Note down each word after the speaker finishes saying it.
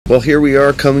Well, here we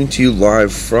are coming to you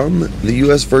live from the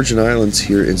U.S. Virgin Islands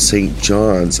here in St.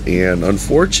 John's, and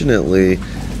unfortunately,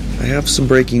 I have some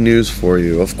breaking news for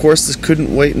you. Of course, this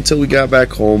couldn't wait until we got back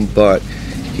home, but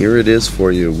here it is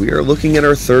for you. We are looking at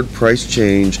our third price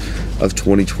change of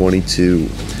 2022.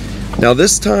 Now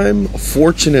this time,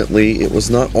 fortunately, it was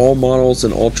not all models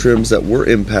and all trims that were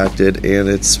impacted, and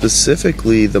it's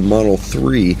specifically the Model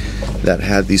 3 that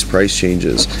had these price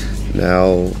changes.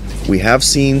 Now, we have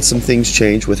seen some things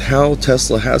change with how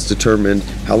Tesla has determined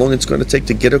how long it's going to take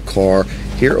to get a car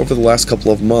here over the last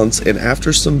couple of months, and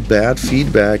after some bad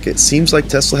feedback, it seems like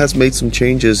Tesla has made some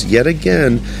changes yet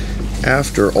again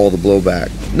after all the blowback.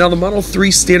 Now, the Model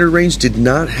 3 standard range did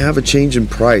not have a change in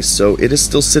price, so it is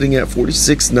still sitting at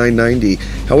 $46,990.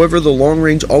 However, the long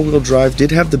range all-wheel drive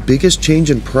did have the biggest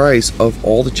change in price of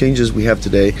all the changes we have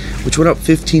today, which went up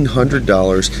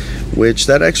 $1,500, which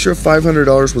that extra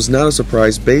 $500 was not a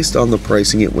surprise based on the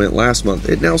pricing it went last month.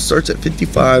 It now starts at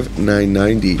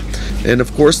 $55,990. And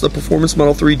of course, the Performance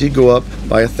Model 3 did go up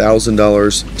by $1,000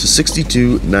 to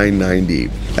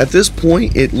 $62,990. At this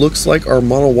point, it looks like our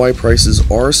Model Y prices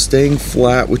are staying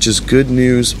flat, which is good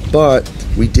news, but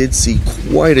we did see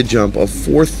quite a jump of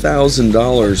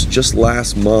 $4,000 just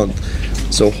last month.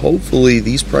 So hopefully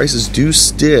these prices do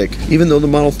stick, even though the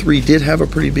Model 3 did have a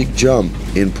pretty big jump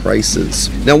in prices.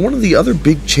 Now, one of the other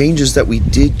big changes that we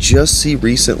did just see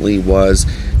recently was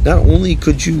not only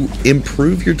could you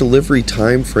improve your delivery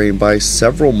time frame by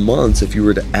several months if you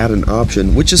were to add an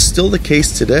option, which is still the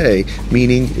case today,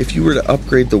 meaning if you were to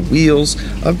upgrade the wheels,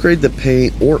 upgrade the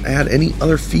paint, or add any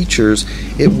other features,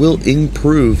 it will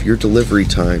improve your delivery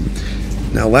time.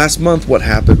 Now, last month what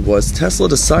happened was Tesla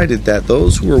decided that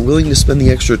those who were willing to spend the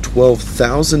extra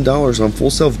 $12,000 on full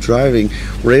self-driving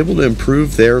were able to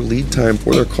improve their lead time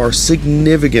for their car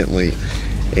significantly.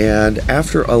 And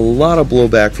after a lot of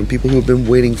blowback from people who have been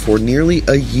waiting for nearly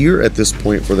a year at this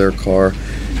point for their car,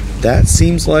 that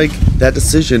seems like that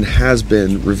decision has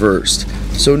been reversed.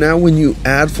 So now when you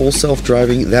add full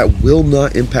self-driving, that will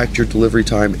not impact your delivery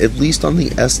time, at least on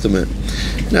the estimate.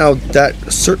 Now,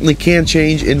 that certainly can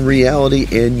change in reality,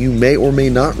 and you may or may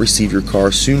not receive your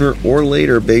car sooner or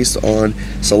later based on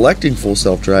selecting full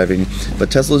self-driving,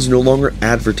 but Tesla is no longer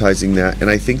advertising that, and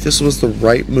I think this was the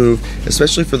right move,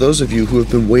 especially for those of you who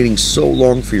have been waiting so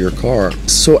long for your car.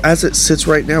 So as it sits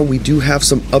right now, we do have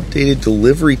some updated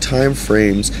delivery time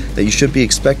frames that you should be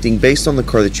expecting based on the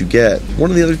car that you get. One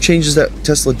of the other changes that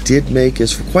Tesla did make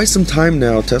is, for quite some time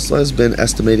now, Tesla has been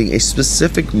estimating a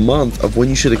specific month of when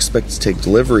you should expect to take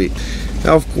delivery.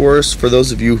 Now, of course, for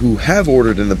those of you who have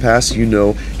ordered in the past, you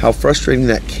know how frustrating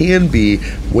that can be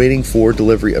waiting for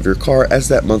delivery of your car as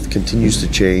that month continues to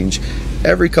change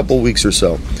every couple of weeks or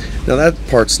so. Now, that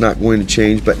part's not going to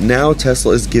change, but now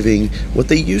Tesla is giving what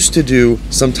they used to do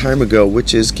some time ago,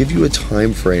 which is give you a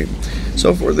time frame.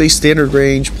 So for the standard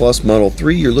range plus Model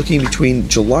 3, you're looking between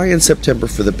July and September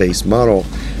for the base model,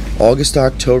 August to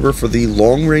October for the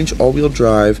long range all-wheel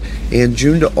drive, and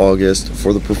June to August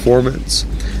for the performance.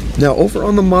 Now, over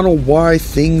on the Model Y,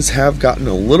 things have gotten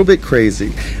a little bit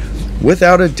crazy.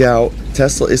 Without a doubt,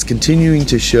 Tesla is continuing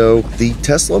to show the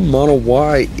Tesla Model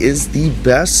Y is the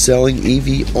best-selling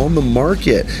EV on the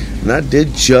market. And that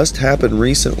did just happen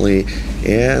recently,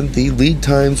 and the lead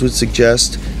times would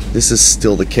suggest this is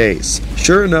still the case.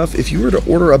 Sure enough, if you were to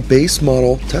order a base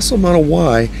model Tesla Model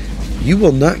Y, you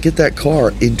will not get that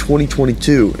car in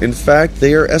 2022. In fact,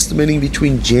 they are estimating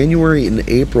between January and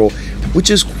April,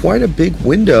 which is quite a big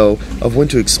window of when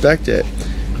to expect it.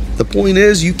 The point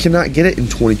is, you cannot get it in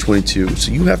 2022,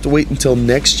 so you have to wait until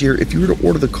next year if you were to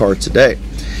order the car today.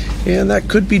 And that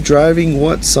could be driving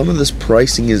what some of this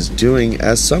pricing is doing,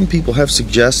 as some people have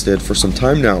suggested for some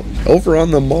time now. Over on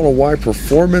the Model Y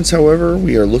Performance, however,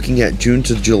 we are looking at June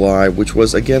to July, which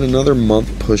was again another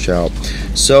month push out.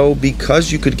 So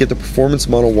because you could get the Performance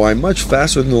Model Y much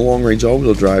faster than the long-range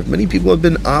all-wheel drive, many people have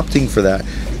been opting for that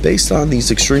based on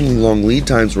these extremely long lead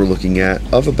times we're looking at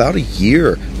of about a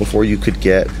year before you could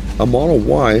get a Model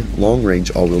Y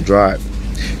long-range all-wheel drive.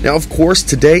 Now, of course,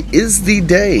 today is the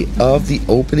day of the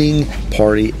opening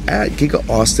party at Giga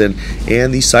Austin,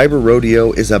 and the Cyber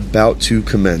Rodeo is about to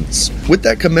commence. With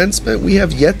that commencement, we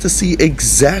have yet to see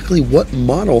exactly what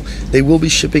model they will be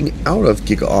shipping out of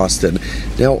Giga Austin.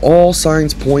 Now, all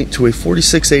signs point to a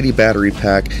 4680 battery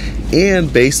pack,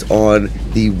 and based on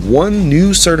the one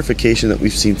new certification that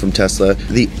we've seen from Tesla,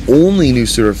 the only new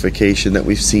certification that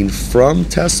we've seen from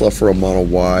Tesla for a Model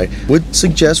Y, would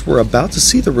suggest we're about to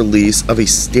see the release of a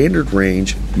standard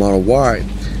range Model Y.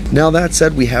 Now that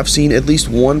said, we have seen at least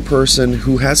one person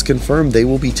who has confirmed they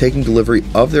will be taking delivery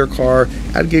of their car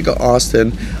at Giga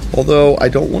Austin. Although I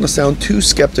don't want to sound too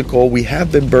skeptical, we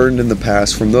have been burned in the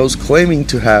past from those claiming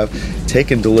to have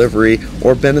taken delivery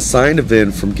or been assigned a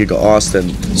VIN from Giga Austin.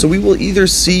 So we will either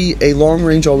see a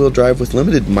long-range all-wheel drive with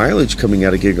limited mileage coming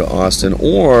out of Giga Austin,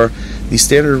 or the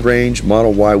standard range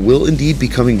Model Y will indeed be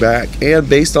coming back. And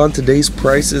based on today's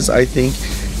prices, I think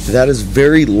that is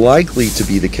very likely to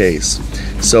be the case.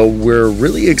 So we're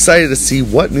really excited to see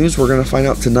what news we're going to find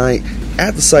out tonight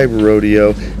at the Cyber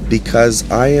Rodeo, because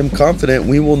I am confident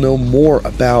we will know more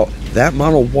about that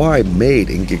Model Y made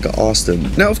in Giga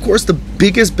Austin. Now, of course, the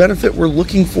biggest benefit we're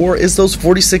looking for is those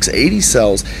 4680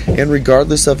 cells, and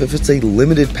regardless of if it's a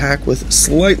limited pack with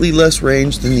slightly less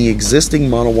range than the existing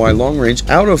Model Y long range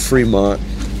out of Fremont,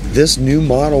 this new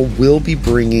model will be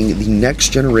bringing the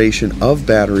next generation of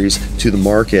batteries to the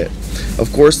market.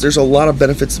 Of course, there's a lot of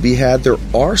benefits to be had. There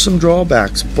are some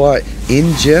drawbacks, but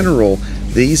in general,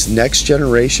 these next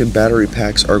generation battery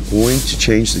packs are going to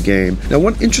change the game. Now,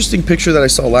 one interesting picture that I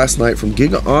saw last night from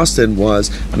Giga Austin was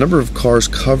a number of cars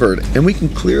covered, and we can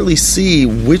clearly see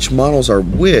which models are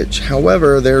which.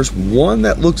 However, there's one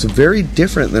that looks very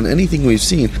different than anything we've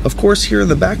seen. Of course, here in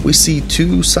the back we see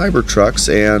two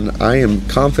Cybertrucks, and I am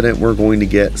confident we're going to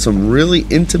get some really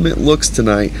intimate looks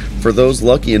tonight for those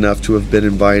lucky enough to have been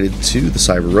invited to the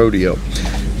Cyber Rodeo.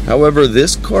 However,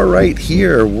 this car right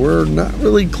here, we're not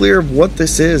really clear of what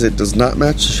this is. It does not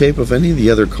match the shape of any of the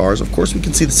other cars. Of course, we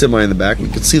can see the semi in the back. We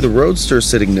can see the Roadster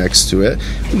sitting next to it.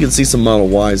 We can see some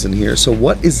Model Ys in here. So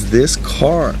what is this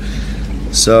car?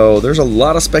 So there's a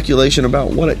lot of speculation about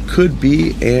what it could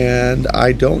be, and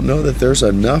I don't know that there's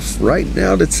enough right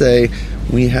now to say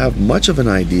we have much of an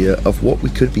idea of what we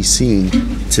could be seeing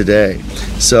today.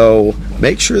 So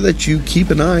make sure that you keep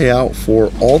an eye out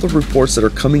for all the reports that are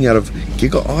coming out of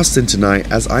Giga Austin tonight,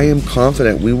 as I am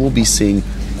confident we will be seeing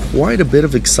quite a bit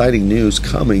of exciting news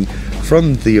coming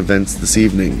from the events this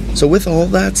evening. So with all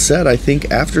that said, I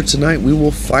think after tonight we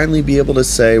will finally be able to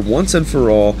say once and for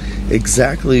all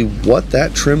exactly what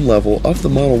that trim level of the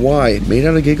Model Y made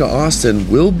out of Giga Austin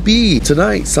will be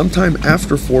tonight, sometime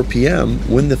after 4 p.m.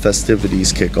 when the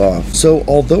festivities kick off. So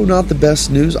although not the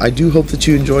best news, I do hope that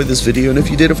you enjoyed this video, and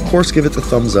if you did, of course, give it the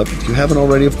thumbs up. If you haven't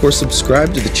already, of course,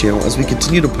 subscribe to the channel as we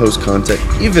continue to post content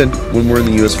even when we're in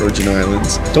the US Virgin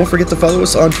Islands. Don't forget to follow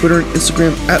us on Twitter and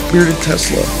Instagram at Bearded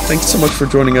Tesla. Thanks so much for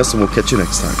joining us, and we'll catch you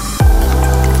next time.